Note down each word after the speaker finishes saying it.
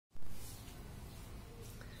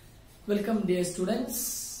Welcome dear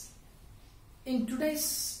students. In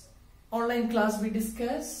today's online class we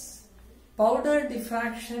discuss powder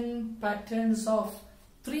diffraction patterns of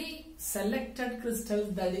three selected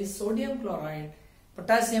crystals, that is sodium chloride,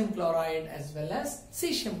 potassium chloride as well as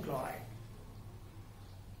cesium chloride.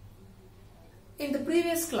 In the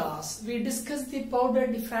previous class we discussed the powder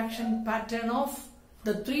diffraction pattern of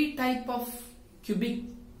the three type of cubic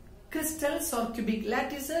crystals or cubic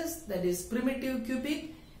lattices, that is primitive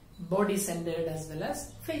cubic, body centered as well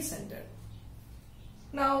as face centered.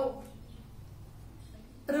 Now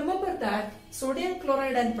remember that sodium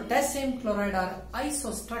chloride and potassium chloride are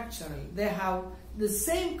isostructural. They have the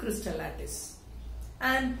same crystal lattice,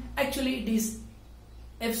 and actually it is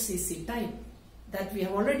FCC type that we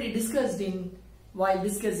have already discussed while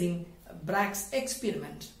discussing Bragg's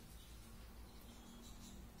experiment.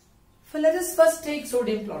 So let us first take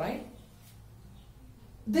sodium chloride.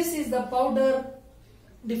 This is the powder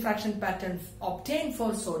diffraction pattern obtained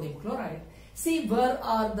for sodium chloride. See where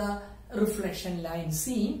are the reflection lines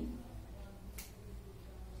seen.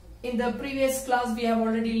 In the previous class we have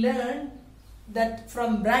already learned that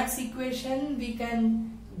from Bragg's equation we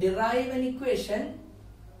can derive an equation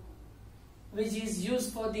which is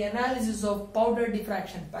used for the analysis of powder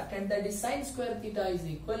diffraction pattern, that is sin square theta is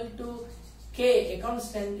equal to k, a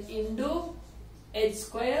constant, into h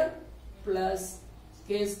square plus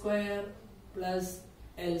k square plus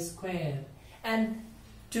L square. And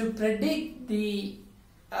to predict the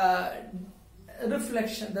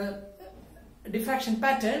diffraction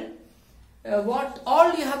pattern, what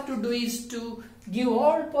all you have to do is to give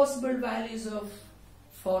all possible values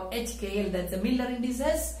for HKL, that's the Miller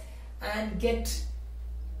indices, and get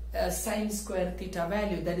sin square theta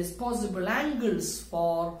value, that is possible angles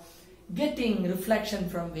for getting reflection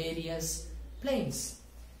from various planes.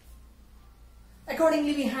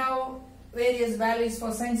 Accordingly we have various values for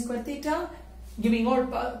sin square theta, giving all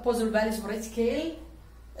possible values for HKL.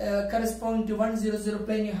 Corresponding to 1, 0, 0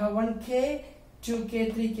 plane you have 1k,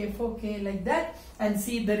 2k, 3k, 4k, like that. And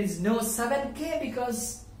see, there is no 7k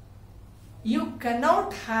because you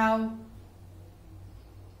cannot have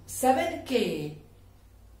 7k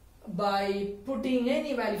by putting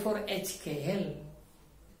any value for HKL,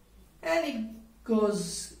 and it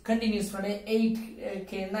continues from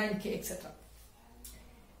 8k, 9k, etc.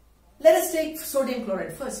 Let us take sodium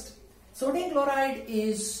chloride first. Sodium chloride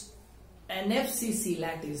is an FCC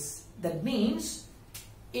lattice. That means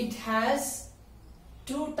it has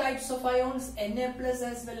two types of ions, Na plus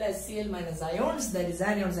as well as Cl minus ions, that is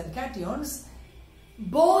anions and cations.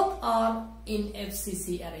 Both are in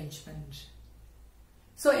FCC arrangement.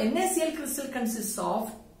 So NaCl crystal consists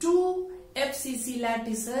of two FCC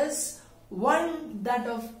lattices, one that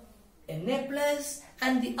of Na plus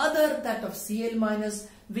and the other that of Cl minus,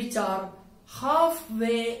 which are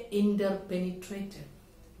halfway interpenetrated.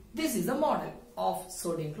 This is the model of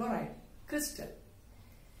sodium chloride crystal.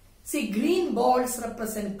 See, green balls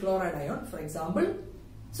represent chloride ion, for example.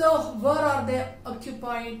 So where are they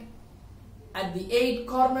occupied? At the 8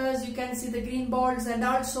 corners you can see the green balls, and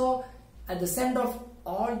also at the center of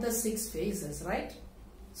all the 6 faces, right?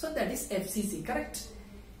 So that is FCC, correct?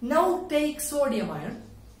 Now take sodium ion.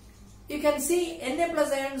 You can see Na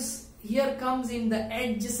plus ions here comes in the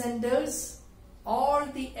edge centers, all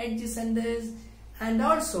the edge centers, and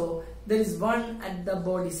also there is one at the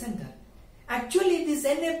body center. Actually this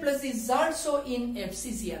Na plus is also in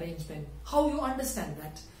FCC arrangement. How you understand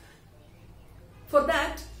that? For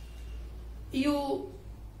that you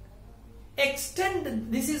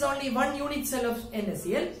extend, this is only one unit cell of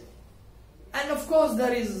NaCl, and of course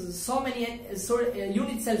there is so many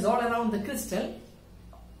unit cells all around the crystal,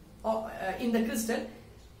 in the crystal.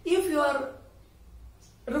 If you are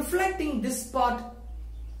reflecting this part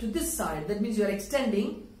to this side, that means you are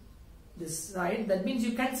extending this side, that means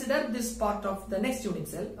you consider this part of the next unit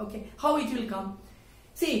cell. Okay, how it will come?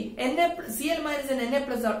 See, Cl minus and Na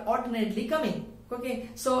plus are alternately coming. Okay,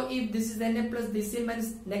 so if this is Na plus, this Cl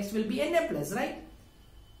minus, next will be Na plus, right?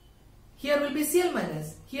 Here will be Cl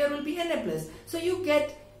minus, here will be Na plus. So you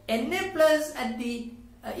get Na plus at the,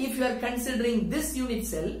 if you are considering this unit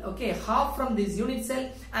cell, okay, half from this unit cell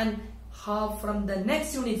and half from the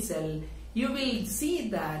next unit cell, you will see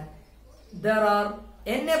that there are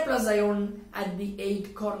Na plus ion at the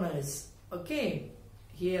 8 corners, okay,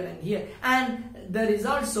 here and here, and there is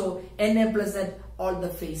also Na plus at all the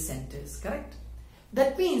face centers, correct?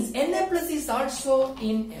 That means Na plus is also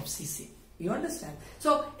in FCC. You understand?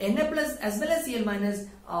 So Na plus as well as Cl minus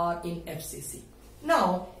are in FCC.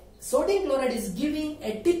 Now sodium chloride is giving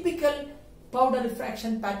a typical powder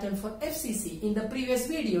diffraction pattern for FCC. In the previous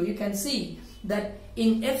video you can see that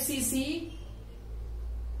in FCC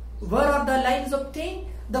Where are the lines obtained?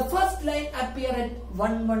 The first line appear at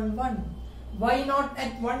 111. Why not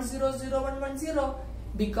at 100110?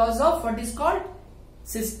 Because of what is called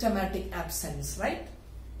systematic absence, right?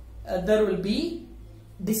 There will be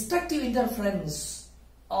destructive interference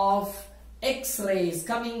of X-rays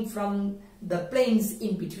coming from the planes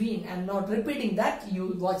in between. I am not repeating that,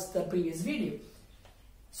 you watched the previous video.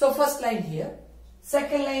 So first line here,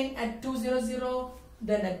 second line at 200,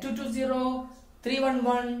 then at 220,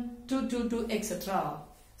 311, 222, etc.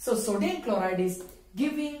 So sodium chloride is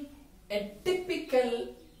giving a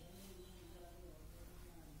typical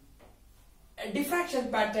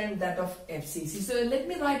diffraction pattern that of FCC. So let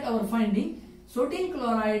me write our finding. Sodium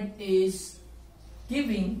chloride is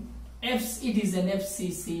giving it is an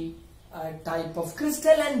FCC type of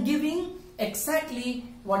crystal and giving exactly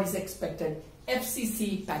what is expected,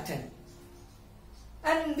 FCC pattern.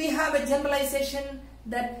 And we have a generalization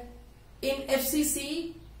that in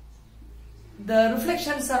FCC the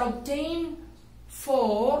reflections are obtained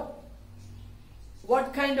for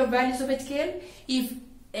what kind of values of HKL? If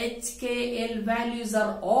HKL values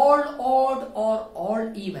are all odd or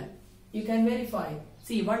all even. You can verify.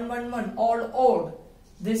 See, 111 all odd.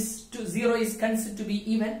 This 0 is considered to be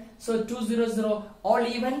even. So 200 all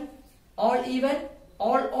even, all even,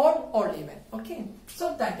 all odd, all even. Okay.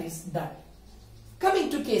 So that is done. Coming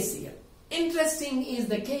to KCl. Interesting is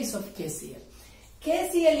the case of KCl.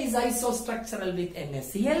 KCl is isostructural with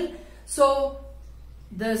NaCl. So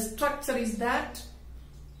the structure is that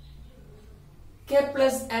K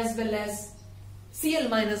plus as well as Cl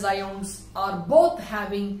minus ions are both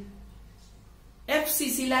having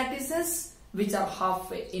FCC lattices which are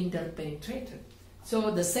halfway interpenetrated.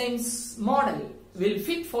 So the same model will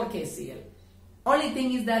fit for KCl. Only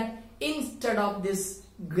thing is that instead of this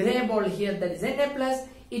gray ball here that is Na plus,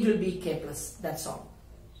 it will be K plus. That's all.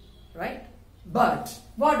 Right? But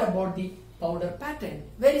what about the powder pattern?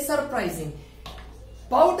 Very surprising.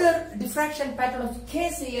 Powder diffraction pattern of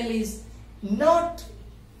KCl is not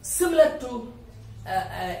similar to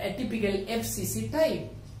a typical FCC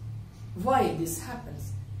type. Why this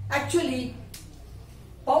happens? Actually,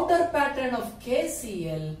 powder pattern of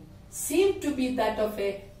KCl seem to be that of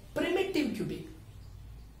a primitive cubic.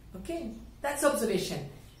 Okay, that's observation.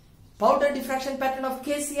 Powder diffraction pattern of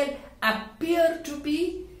KCl appear to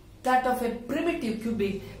be that of a primitive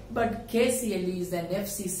cubic, but KCl is an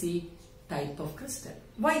FCC type of crystal.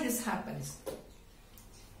 Why this happens?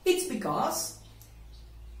 It's because,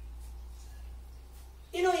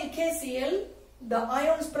 in KCl, the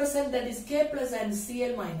ions present, that is K plus and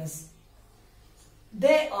Cl minus,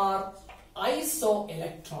 they are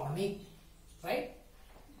isoelectronic, right?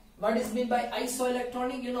 What is meant by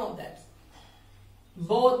isoelectronic? You know that.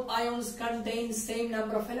 Both ions contain same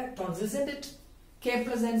number of electrons, isn't it? K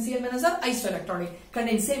plus and Cl minus are isoelectronic,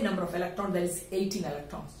 contain same number of electrons, that is 18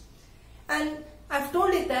 electrons. And I've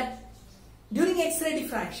told it that during X-ray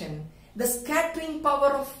diffraction, the scattering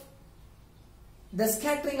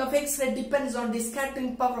of X-ray depends on the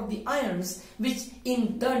scattering power of the ions, which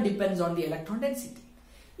in turn depends on the electron density.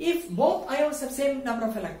 If both ions have same number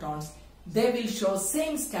of electrons, they will show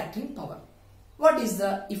same scattering power. What is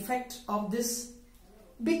the effect of this?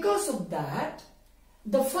 Because of that,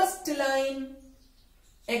 the first line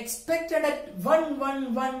expected at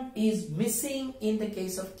 111 is missing in the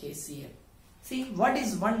case of KCl. See, what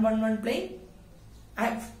is 111 plane? I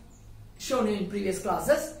have shown you in previous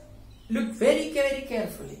classes. Look very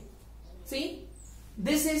carefully. See,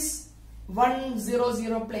 this is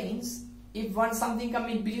 100 planes. If something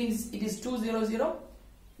comes in between, it is 200.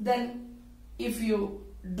 Then if you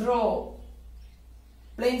draw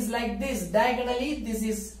planes like this diagonally, this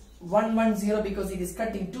is 110 because it is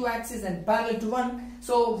cutting two axes and parallel to one.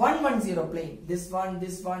 So 110 plane, this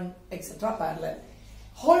one, etc. parallel.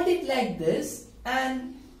 Hold it like this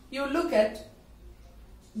and you look at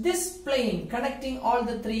this plane connecting all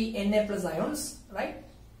the three Na plus ions, right?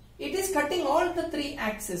 It is cutting all the three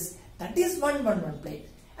axes. That is 111 plane.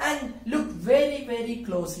 And look very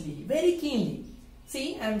closely, very keenly.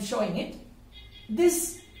 See, I am showing it.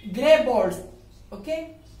 This gray balls,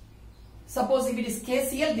 okay? Suppose if it is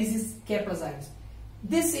KCl, this is K plus ions.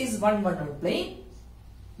 This is 111 plane.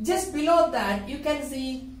 Just below that, you can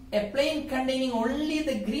see a plane containing only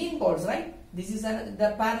the green balls, right? This is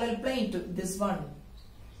the parallel plane to this one.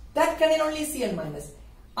 That contains only Cl minus.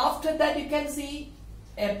 After that, you can see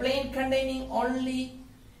a plane containing only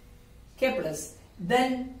K plus,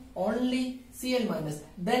 then only Cl minus,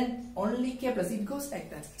 then only K plus. It goes like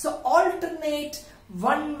that. So alternate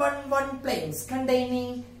 111 planes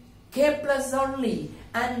containing K plus only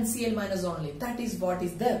and Cl minus only. That is what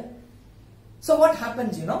is there. So what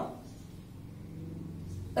happens,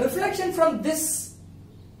 reflection from this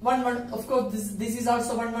 1-1, of course this is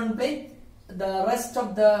also 1-1 plane, the rest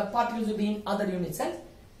of the particles will be in other unit cells.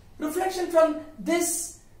 Reflection from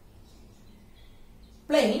this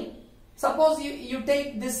plane, suppose you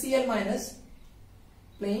take this Cl minus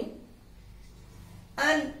plane,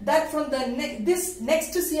 and that from the this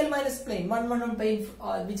next to Cl minus plane, 1-1 plane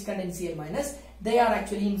which contains Cl minus, they are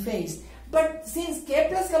actually in phase. But since K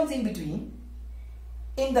plus comes in between,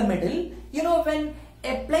 in the middle, you know, when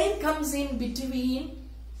a plane comes in between,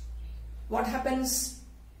 what happens?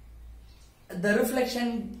 The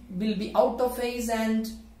reflection will be out of phase and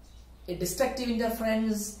a destructive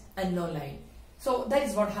interference and no line. So that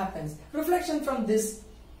is what happens. Reflection from this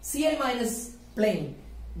Cl minus plane,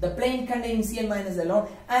 the plane containing Cl minus alone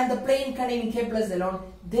and the plane containing K plus alone,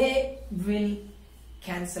 they will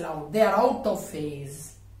cancel out. They are out of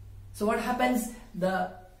phase. So what happens?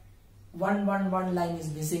 The 1-1-1 line is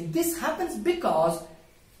missing. This happens because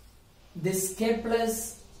this K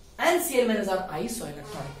plus and Cl minus are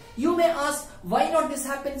isoelectronic. You may ask, why not this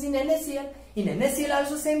happens in NaCl? In NaCl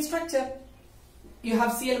also same structure. You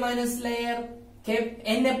have Cl minus layer,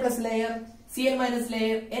 Na plus layer, Cl minus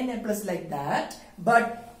layer, Na plus, like that.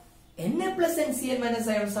 But Na plus and Cl minus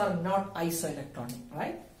ions are not isoelectronic,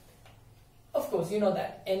 right? Of course, you know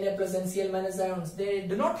that Na plus and Cl minus ions, they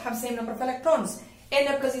do not have same number of electrons.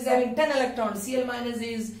 Na plus is having 10 electrons, Cl minus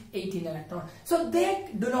is 18 electrons. So they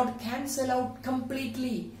do not cancel out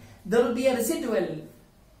completely. There will be a residual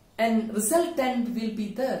and resultant will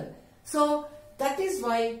be there. So that is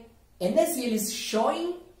why NaCl is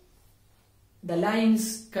showing the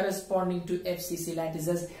lines corresponding to FCC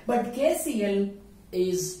lattices, but KCl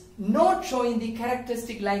is not showing the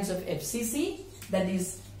characteristic lines of FCC. That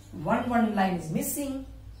is, 1-1 line is missing,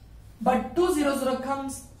 but 2-0-0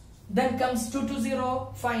 comes, then comes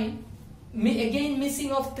 2-2-0, fine, again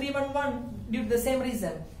missing of 3-1-1 due to the same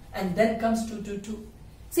reason, and then comes 2-2-2.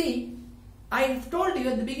 See, I told you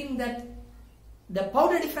at the beginning that the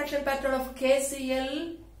powder diffraction pattern of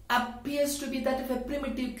KCl appears to be that of a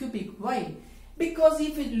primitive cubic. Why? Because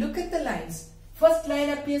if you look at the lines, first line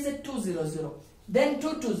appears at 2-0-0, then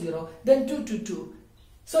 2-2-0, then 2-2-2.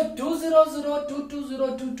 So 2-0-0,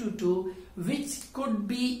 2-2-0, 2-2-2, which could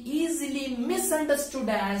be easily misunderstood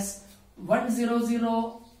as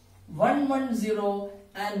 1-0-0, 1-1-0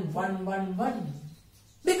 and 1-1-1.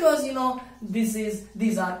 Because you know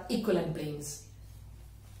these are equivalent planes.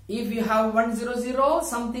 If you have 1-0-0,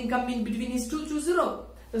 something come in between is 2-2-0.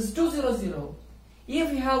 It's 2-0-0.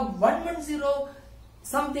 If you have 1-1-0,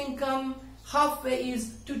 something come halfway is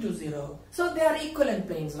 2-2-0. So they are equivalent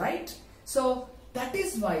planes, right? So that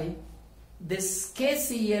is why this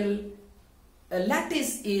KCl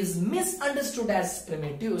lattice is misunderstood as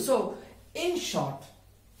primitive. So in short,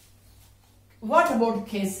 what about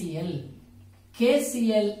KCl?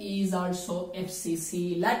 KCl is also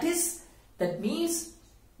FCC lattice. That means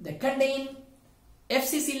they contain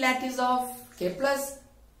FCC lattice of K plus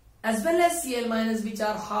as well as Cl minus, which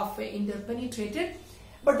are halfway interpenetrated,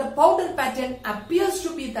 but the powder pattern appears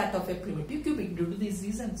to be that of a primitive cubic due to these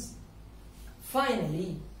reasons.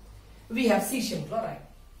 Finally, we have cesium chloride.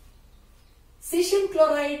 Cesium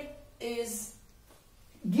chloride is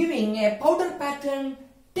giving a powder pattern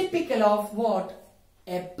typical of what?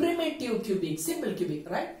 A primitive cubic, simple cubic,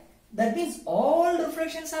 right? That means all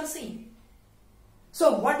refractions are seen.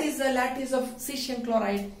 So what is the lattice of cesium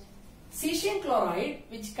chloride? Cesium chloride,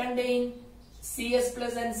 which contain Cs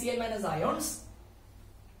plus and Cl minus ions,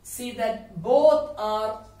 see that both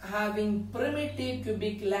are having primitive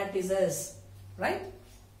cubic lattices, right?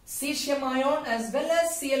 Cesium ion as well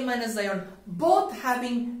as Cl minus ion, both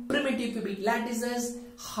having primitive cubic lattices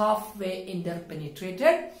halfway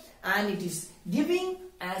interpenetrated, and it is giving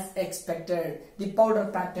as expected the powder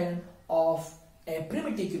pattern of a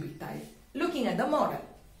primitive cubic type. Looking at the model,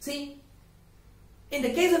 see, in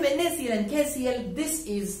the case of NaCl and KCl, this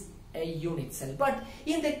is a unit cell, but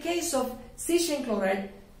in the case of cesium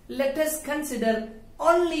chloride, let us consider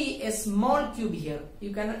only a small cube here.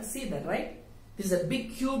 You cannot see that, right? This is a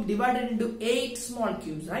big cube divided into 8 small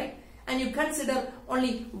cubes, right? And you consider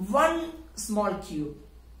only one small cube.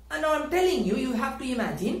 And now I'm telling you, you have to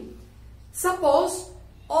imagine, suppose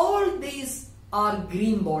all these are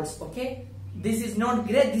green balls, okay? This is not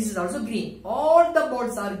gray, this is also green. All the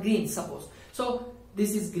balls are green, suppose. So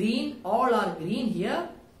this is green, all are green here.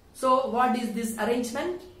 So what is this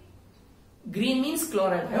arrangement? Green means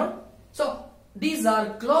chloride ion. So these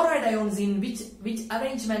are chloride ions in which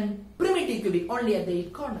arrangement? Primitive cubic, only at the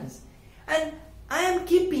 8 corners. And I am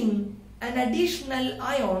keeping an additional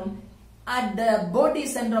ion at the body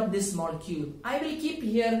center of this small cube. I will keep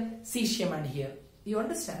here cesium and here. You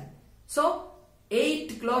understand? So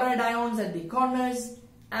 8 chloride ions at the corners,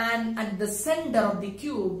 and at the center of the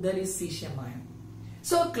cube there is cesium ion.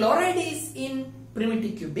 So chloride is in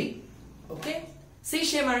primitive cubic, okay?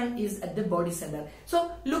 Cesium ion is at the body center.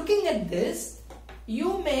 So looking at this,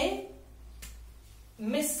 you may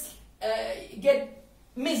get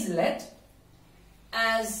misled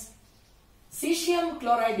as cesium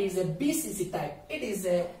chloride is a BCC type. It is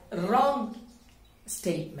a wrong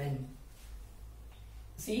statement.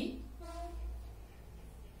 See,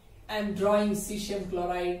 I am drawing cesium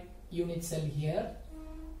chloride unit cell here.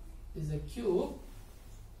 This is a cube,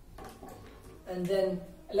 and then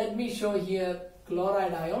let me show here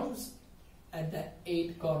chloride ions at the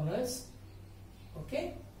 8 corners,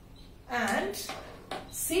 okay, and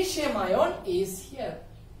cesium ion is here.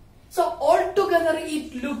 So altogether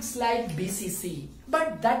it looks like BCC,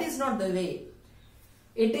 but that is not the way.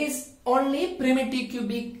 It is only primitive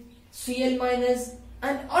cubic Cl minus,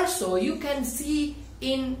 and also you can see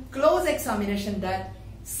in close examination that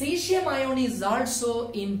cesium ion is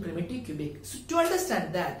also in primitive cubic. So to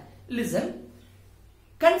understand that, listen,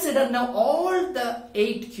 consider now all the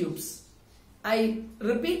 8 cubes. I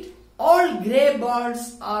repeat, all grey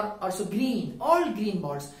balls are also green, all green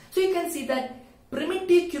balls. So you can see that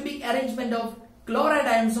primitive cubic arrangement of chloride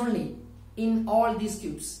ions only in all these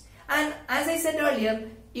cubes. And as I said earlier,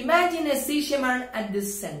 imagine a cesium ion at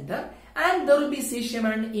this center, and there will be cesium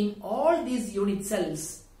ion in all these unit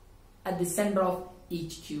cells at the center of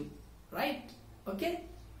each cube, right? Okay.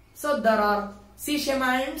 So there are cesium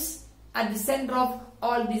ions at the center of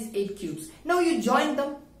all these 8 cubes. Now you join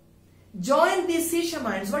them. Join these cesium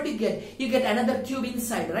ions, what do you get? You get another cube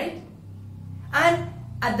inside, right? And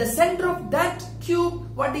at the center of that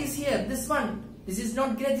cube, what is here? This one. This is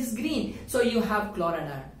not grey, this is green. So you have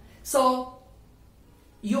chloride ion. So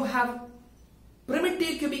you have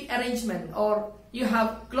primitive cubic arrangement, or you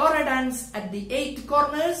have chloride ions at the 8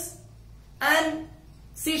 corners and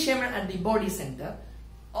cesium ion at the body center,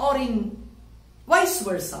 or in vice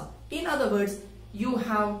versa. In other words, you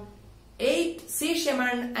have 8 cesium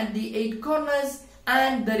ion at the 8 corners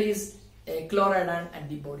and there is a chloride ion at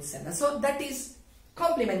the body center. So that is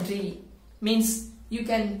complementary, means you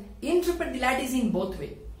can interpret the lattice in both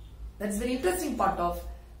ways. That's very interesting part of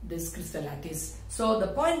this crystal lattice. So the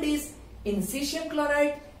point is, in cesium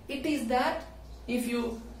chloride, it is that if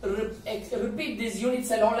you repeat this unit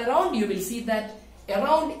cell all around, you will see that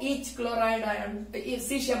around each chloride ion,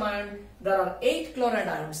 cesium ion, there are 8 chloride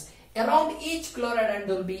ions. Around each chloride ion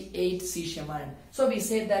there will be 8 cesium ion. So we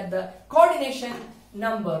say that the coordination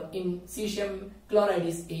number in cesium chloride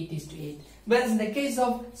is 8:8. Whereas in the case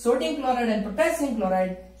of sodium chloride and potassium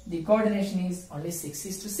chloride, the coordination is only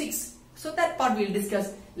 6:6. So that part we will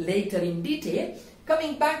discuss later in detail.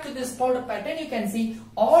 Coming back to this powder pattern, you can see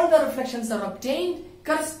all the reflections are obtained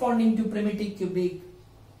corresponding to primitive cubic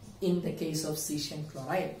in the case of cesium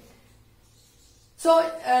chloride. So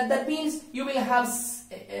that means you will have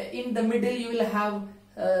in the middle, you will have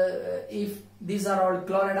if these are all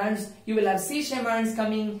chloride ions, you will have cesium ions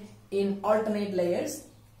coming in alternate layers.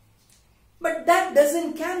 But that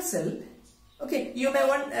doesn't cancel. Okay, you may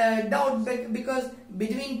want doubt because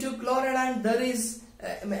between 2 chloride ions there is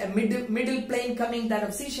a middle plane coming, that of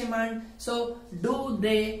cesium ion. So do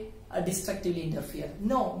they destructively interfere?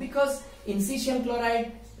 No, because in cesium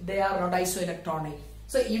chloride they are not isoelectronic.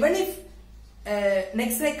 So even if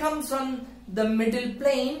next ray comes from the middle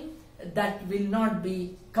plane, that will not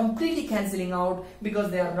be completely cancelling out because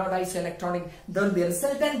they are not isoelectronic. There will be a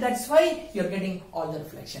resultant. That's why you are getting all the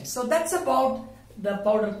reflections. So that's about the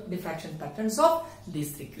powder diffraction patterns of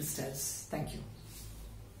these 3 crystals. Thank you.